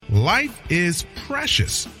Life is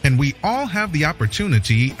precious, and we all have the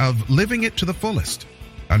opportunity of living it to the fullest.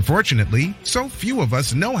 Unfortunately, so few of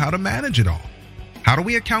us know how to manage it all. How do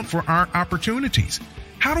we account for our opportunities?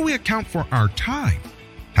 How do we account for our time?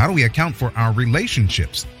 How do we account for our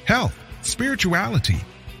relationships, health, spirituality,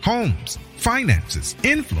 homes, finances,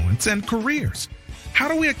 influence, and careers? How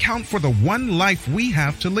do we account for the one life we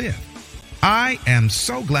have to live? I am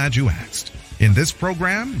so glad you asked. In this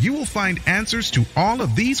program, you will find answers to all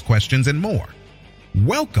of these questions and more.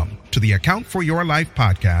 Welcome to the Account for Your Life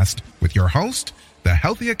podcast with your host, the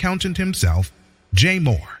healthy accountant himself, Jay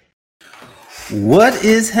Moore. What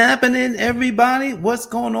is happening, everybody? What's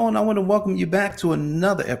going on? I want to welcome you back to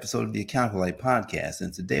another episode of the Account for Life podcast.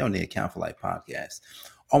 And today on the Account for Life podcast,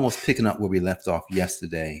 almost picking up where we left off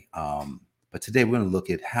yesterday. But today we're going to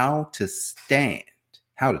look at how to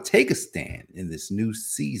take a stand in this new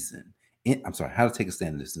season. How to take a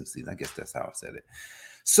stand in this new season. I guess that's how I said it.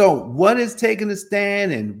 So what is taking a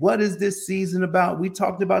stand and what is this season about? We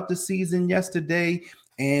talked about the season yesterday,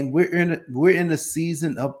 and we're in a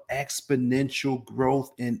season of exponential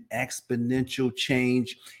growth and exponential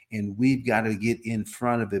change, and we've got to get in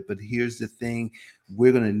front of it. But here's the thing.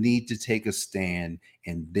 We're going to need to take a stand,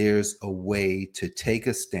 and there's a way to take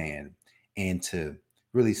a stand and to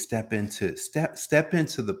really step into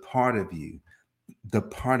the part of you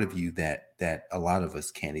that a lot of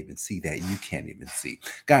us can't even see, that you can't even see.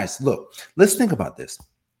 Guys, look, let's think about this.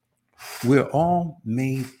 We're all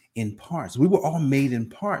made in parts. We were all made in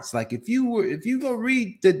parts. Like if you go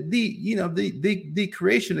read the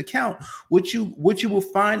creation account, what you will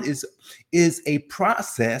find is a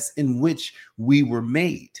process in which we were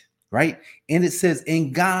made. Right. And it says,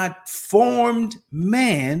 and God formed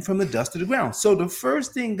man from the dust of the ground. So the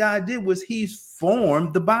first thing God did was he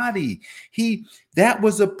formed the body. That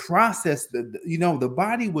was a process that, the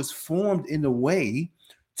body was formed in a way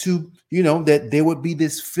to, that there would be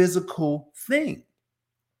this physical thing.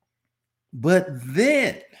 But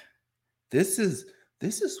then this is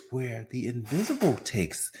where the invisible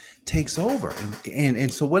takes over.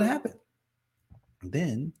 And so what happened?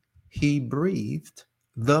 Then he breathed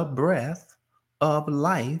the breath of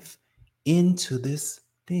life into this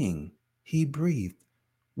thing. He breathed.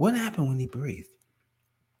 What happened when he breathed?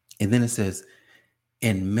 And then it says,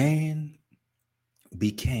 and man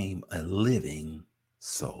became a living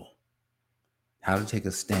soul. How to take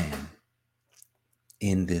a stand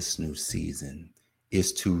in this new season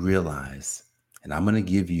is to realize, and I'm going to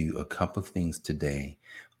give you a couple of things today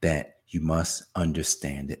that you must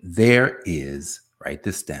understand, that there is, write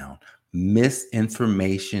this down,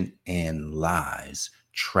 misinformation and lies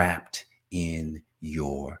trapped in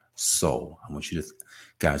your soul. I want you to,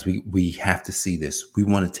 guys, we have to see this. We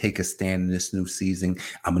want to take a stand in this new season.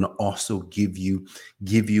 I'm going to also give you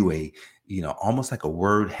a, almost like a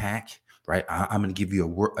word hack, right? I'm going to give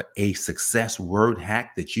you a success word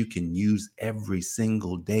hack that you can use every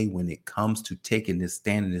single day when it comes to taking this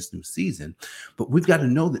stand in this new season. But we've got to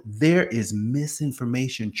know that there is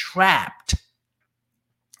misinformation trapped,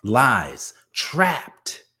 lies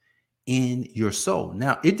trapped in your soul.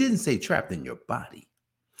 Now, it didn't say trapped in your body.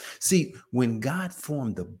 See, when God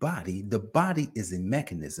formed the body is a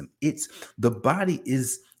mechanism. The body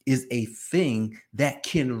is a thing that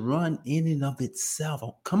can run in and of itself.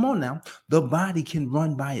 Oh, come on now. The body can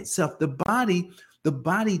run by itself. The body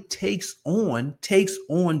takes on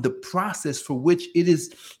the process for which it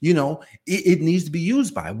is, it needs to be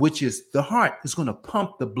used by, which is the heart is going to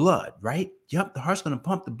pump the blood, right? Yep, the heart's going to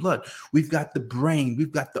pump the blood. We've got the brain,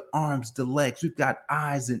 we've got the arms, the legs, we've got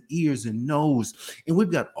eyes and ears and nose, and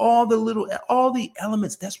we've got all the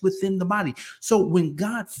elements that's within the body. So when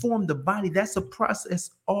God formed the body, that's a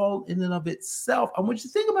process all in and of itself. I want you to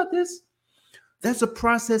think about this. That's a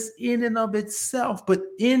process in and of itself. But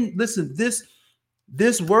this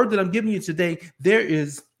word that I'm giving you today, there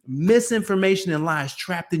is misinformation and lies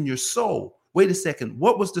trapped in your soul. Wait a second.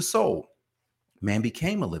 What was the soul? Man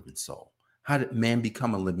became a living soul. How did man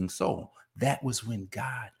become a living soul? That was when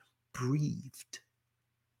God breathed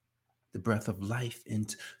the breath of life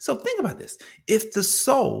into. So think about this. If the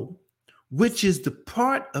soul, which is the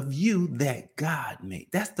part of you that God made,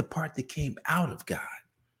 that's the part that came out of God.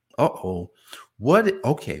 What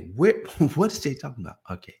is Jay talking about?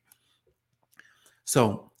 Okay.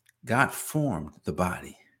 So God formed the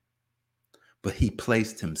body, but he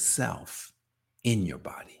placed himself in your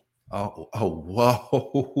body. Whoa.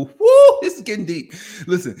 Woo, this is getting deep.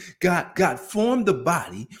 Listen, God formed the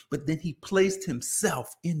body, but then he placed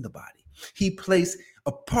himself in the body. He placed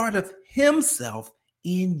a part of himself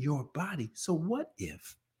in your body. So what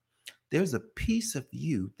if there's a piece of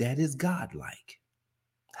you that is godlike?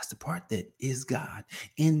 That's the part that is God.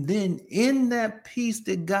 And then in that piece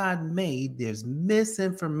that God made, there's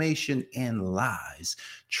misinformation and lies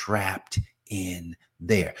trapped in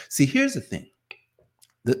there. See, here's the thing.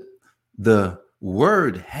 The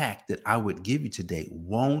word hack that I would give you today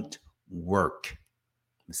won't work.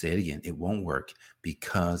 Say it again. It won't work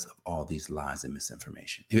because of all these lies and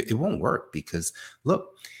misinformation. It won't work because,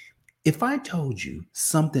 look, if I told you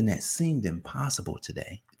something that seemed impossible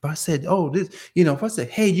today, if I said, oh, this, if I said,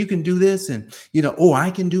 hey, you can do this, and, oh, I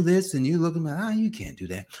can do this, and you look at me, you can't do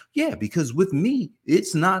that. Yeah, because with me,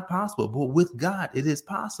 it's not possible. But with God, it is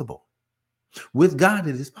possible. With God,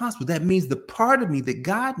 it is possible. That means the part of me that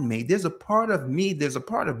God made, there's a part of me, there's a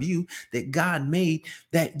part of you that God made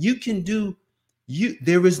that you can do.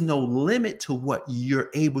 There is no limit to what you're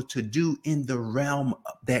able to do in the realm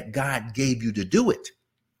that God gave you to do it.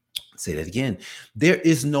 Say that again. There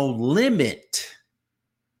is no limit.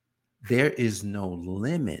 There is no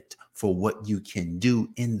limit for what you can do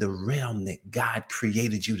in the realm that God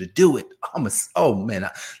created you to do it.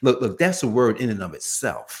 Look, that's a word in and of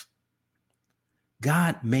itself.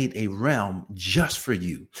 God made a realm just for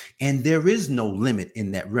you, and there is no limit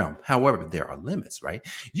in that realm. However, there are limits, right?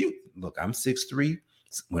 Look, I'm 6'3".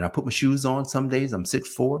 When I put my shoes on, some days I'm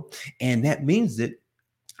 6'4", and that means that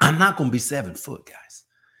I'm not going to be 7 foot, guys.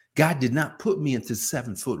 God did not put me into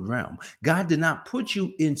 7 foot realm. God did not put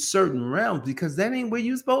you in certain realms because that ain't where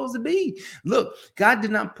you're supposed to be. Look, God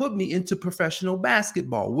did not put me into professional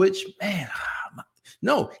basketball, which, man,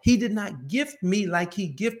 no, he did not gift me like he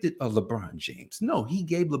gifted a LeBron James. No, he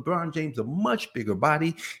gave LeBron James a much bigger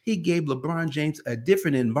body. He gave LeBron James a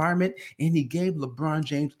different environment, and he gave LeBron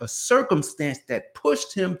James a circumstance that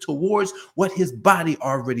pushed him towards what his body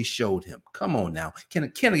already showed him. Come on now. Can I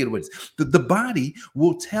get away with this? The body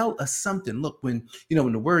will tell us something. Look, when the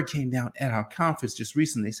word came down at our conference just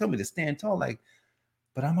recently, they told me to stand tall,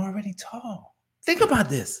 but I'm already tall. Think about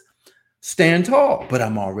this. Stand tall, but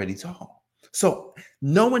I'm already tall. So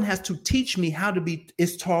no one has to teach me how to be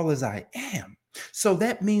as tall as I am. So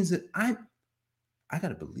that means that I got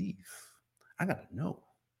to believe. I got to know.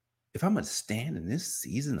 If I'm going to stand in this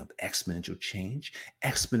season of exponential change,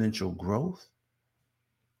 exponential growth,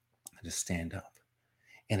 I got to stand up.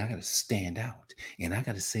 And I got to stand out. And I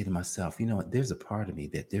got to say to myself, you know what? There's a part of me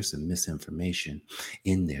that there's some misinformation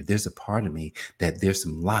in there. There's a part of me that there's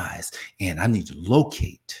some lies. And I need to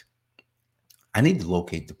locate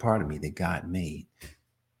the part of me that God made.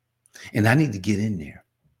 And I need to get in there.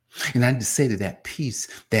 And I need to say to that piece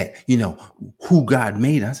that, who God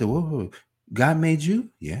made. I said, whoa, God made you?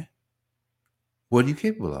 Yeah. What are you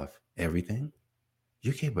capable of? Everything.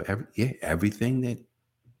 You're capable of everything that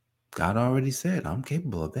God already said. I'm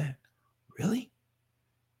capable of that. Really?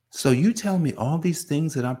 So you tell me all these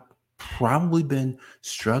things that I've probably been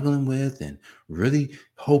struggling with and really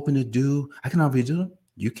hoping to do, I can already do them.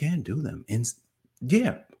 You can do them. And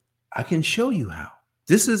yeah, I can show you how.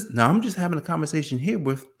 Now I'm just having a conversation here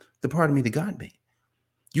with the part of me that God made.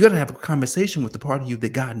 You got to have a conversation with the part of you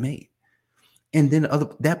that God made. And then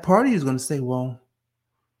that part of you is going to say, well,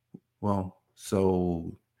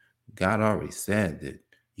 so God already said that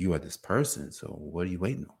you are this person. So what are you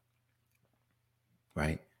waiting on?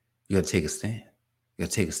 Right? You got to take a stand. You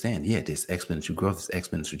got to take a stand. Yeah, there's exponential growth, there's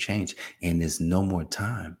exponential change, and there's no more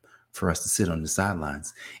time for us to sit on the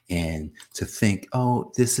sidelines and to think, oh,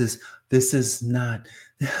 this is not,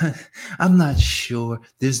 I'm not sure.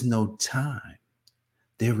 There's no time.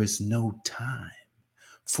 There is no time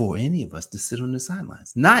for any of us to sit on the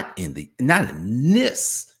sidelines. Not in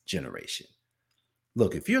this generation.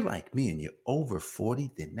 Look, if you're like me and you're over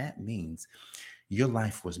 40, then that means your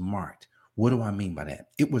life was marked. What do I mean by that?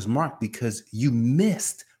 It was marked because you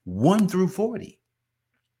missed 1 through 40.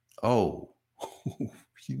 Oh,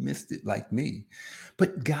 you missed it like me.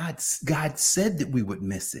 But God said that we would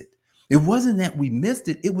miss it. It wasn't that we missed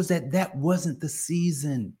it. It was that wasn't the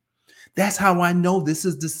season. That's how I know this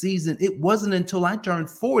is the season. It wasn't until I turned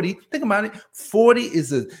 40. Think about it. 40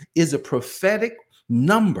 is a prophetic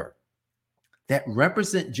number that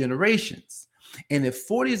represent generations. And if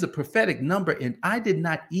 40 is a prophetic number, and I did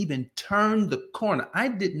not even turn the corner, I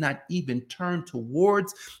did not even turn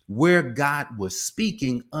towards where God was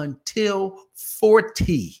speaking until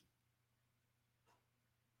 40.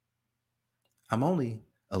 I'm only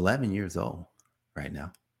 11 years old right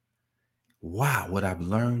now. Wow, what I've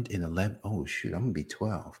learned in 11. Oh, shoot, I'm going to be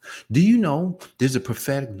 12. Do you know there's a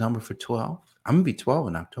prophetic number for 12? I'm going to be 12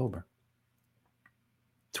 in October.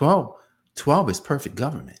 12 is perfect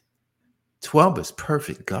government. 12 is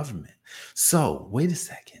perfect government. So wait a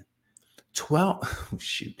second. 12, oh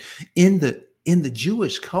shoot. In the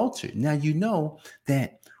Jewish culture, now you know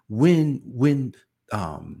that when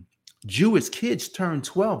Jewish kids turned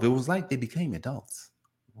 12, it was like they became adults.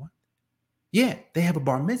 What? Yeah, they have a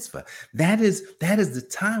bar mitzvah. That is the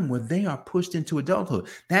time where they are pushed into adulthood.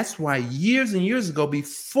 That's why years and years ago,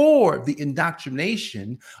 before the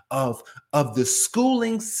indoctrination of the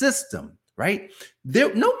schooling system, right? No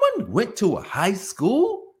one went to a high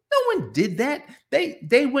school. No one did that.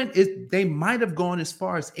 They might have gone as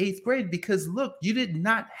far as 8th grade because look, you did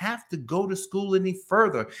not have to go to school any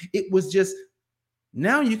further. It was just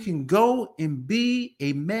now you can go and be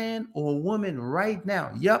a man or a woman right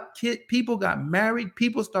now. Yup, people got married.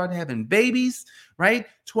 People started having babies, right?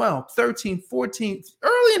 12, 13, 14,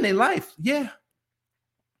 early in their life. Yeah.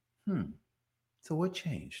 So what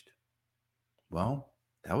changed? Well,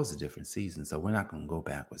 that was a different season. So we're not going to go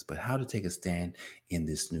backwards. But how to take a stand in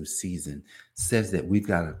this new season says that we've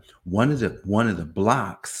got to, one of the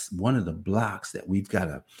blocks that we've got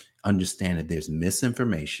to understand that there's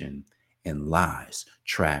misinformation and lies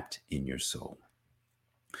trapped in your soul.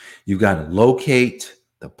 You got to locate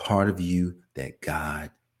the part of you that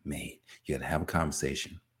God made. You got to have a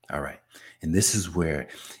conversation. All right. And this is where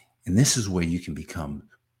you can become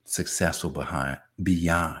successful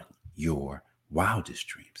beyond your wildest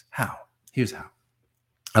dreams. How? Here's how.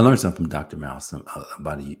 I learned something from Dr. Mouse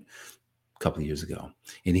about a couple of years ago,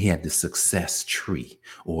 and he had the success tree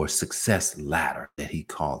or success ladder that he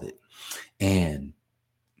called it. And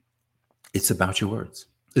it's about your words.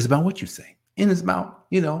 It's about what you say. And it's about,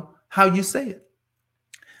 how you say it.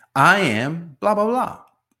 I am blah, blah, blah.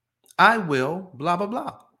 I will blah, blah,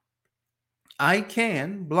 blah. I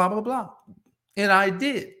can blah, blah, blah. And I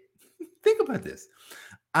did. Think about this.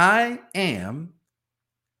 I am,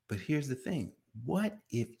 but here's the thing. What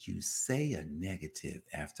if you say a negative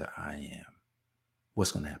after I am?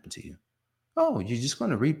 What's going to happen to you? Oh, you're just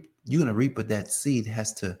going to reap. You're going to reap what that seed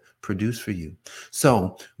has to produce for you.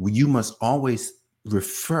 So you must always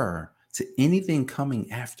refer to anything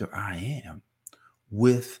coming after I am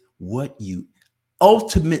with what you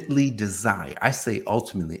ultimately desire. I say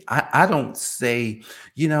ultimately. I don't say,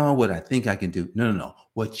 what I think I can do. No.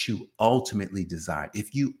 What you ultimately desire.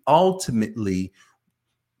 If you ultimately,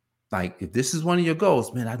 if this is one of your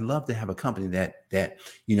goals, man, I'd love to have a company that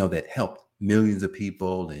helped millions of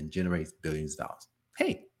people and generates billions of dollars.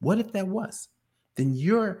 Hey, what if that was? Then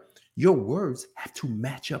your words have to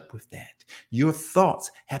match up with that. Your thoughts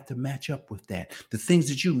have to match up with that. The things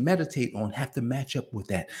that you meditate on have to match up with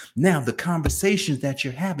that. Now, the conversations that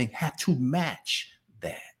you're having have to match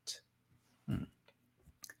that.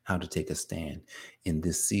 How to take a stand in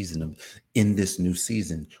this new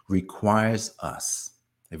season requires us.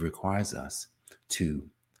 It requires us to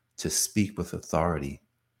speak with authority,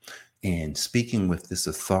 and speaking with this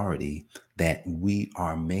authority that we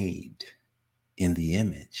are made in the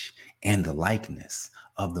image and the likeness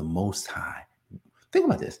of the Most High. Think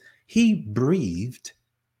about this. He breathed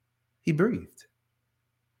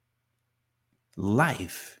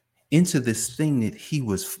life into this thing that he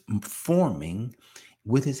was forming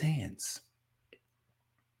with his hands.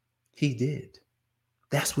 He did.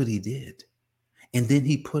 That's what he did. And then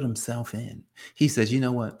he put himself in. He says, you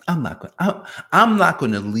know what? I'm not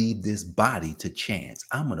going to leave this body to chance.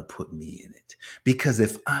 I'm going to put me in it. Because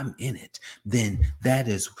if I'm in it, then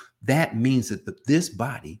that means that this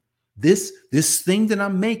body, this thing that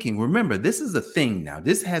I'm making, remember, this is a thing now.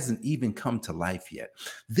 This hasn't even come to life yet.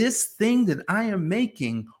 This thing that I am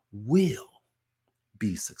making will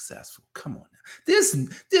be successful. Come on now.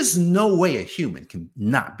 There's no way a human can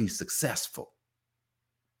not be successful.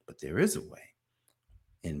 But there is a way.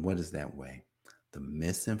 And what is that way? The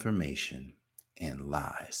misinformation and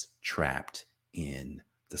lies trapped in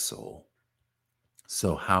the soul.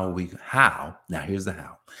 So how, now here's the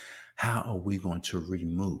how. How are we going to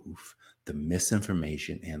remove the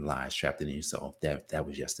misinformation and lies trapped in your soul? That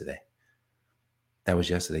was yesterday. That was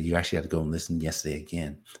yesterday. You actually had to go and listen yesterday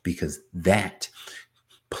again, because that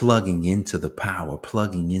plugging into the power,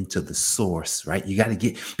 plugging into the source, right? You got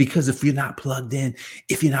to because if you're not plugged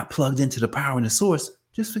into the power and the source,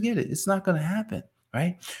 just forget it. It's not going to happen,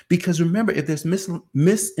 right? Because remember, if there's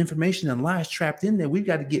misinformation and lies trapped in there, we've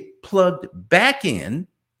got to get plugged back in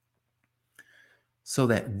so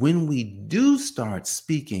that when we do start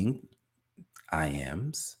speaking I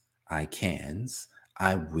ams, I cans,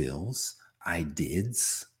 I wills, I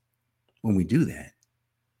dids, when we do that,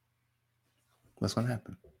 what's going to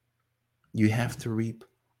happen? You have to reap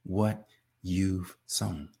what you've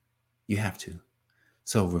sown. You have to.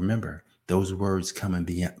 So remember, those words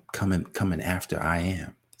coming after I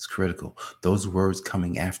am is critical. Those words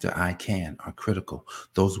coming after I can are critical.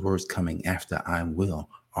 Those words coming after I will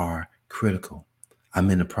are critical. I'm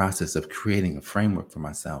in the process of creating a framework for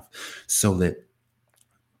myself so that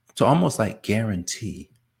to almost like guarantee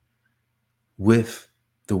with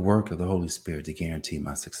the work of the Holy Spirit to guarantee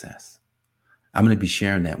my success. I'm going to be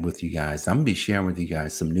sharing that with you guys. I'm going to be sharing with you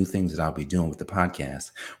guys some new things that I'll be doing with the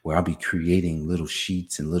podcast, where I'll be creating little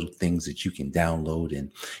sheets and little things that you can download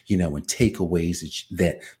and, and takeaways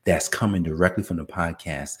that's coming directly from the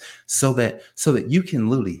podcast, so that you can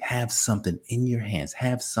literally have something in your hands,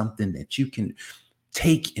 have something that you can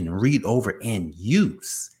take and read over and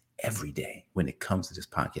use every day when it comes to this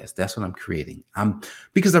podcast. That's what I'm creating.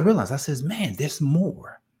 Because I realized, I says, man, there's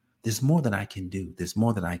more. There's more that I can do. There's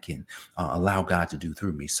more that I can allow God to do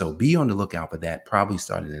through me. So be on the lookout for that, probably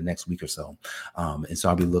starting in the next week or so. And so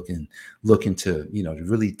I'll be looking to, to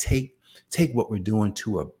really take what we're doing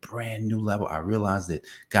to a brand new level. I realize that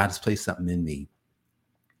God has placed something in me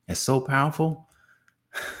that's so powerful.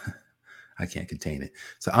 I can't contain it.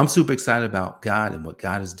 So I'm super excited about God and what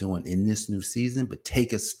God is doing in this new season, but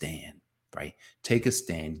take a stand. Right? Take a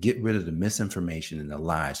stand, get rid of the misinformation and the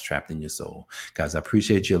lies trapped in your soul. Guys, I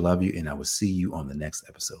appreciate you. I love you. And I will see you on the next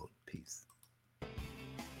episode. Peace.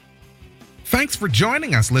 Thanks for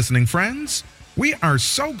joining us, listening friends. We are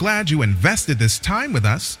so glad you invested this time with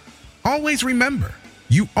us. Always remember,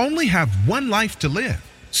 you only have one life to live,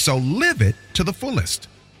 so live it to the fullest.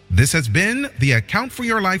 This has been the Account for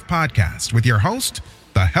Your Life podcast with your host,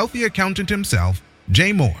 the healthy accountant himself,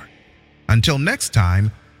 Jay Moore. Until next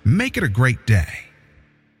time, make it a great day.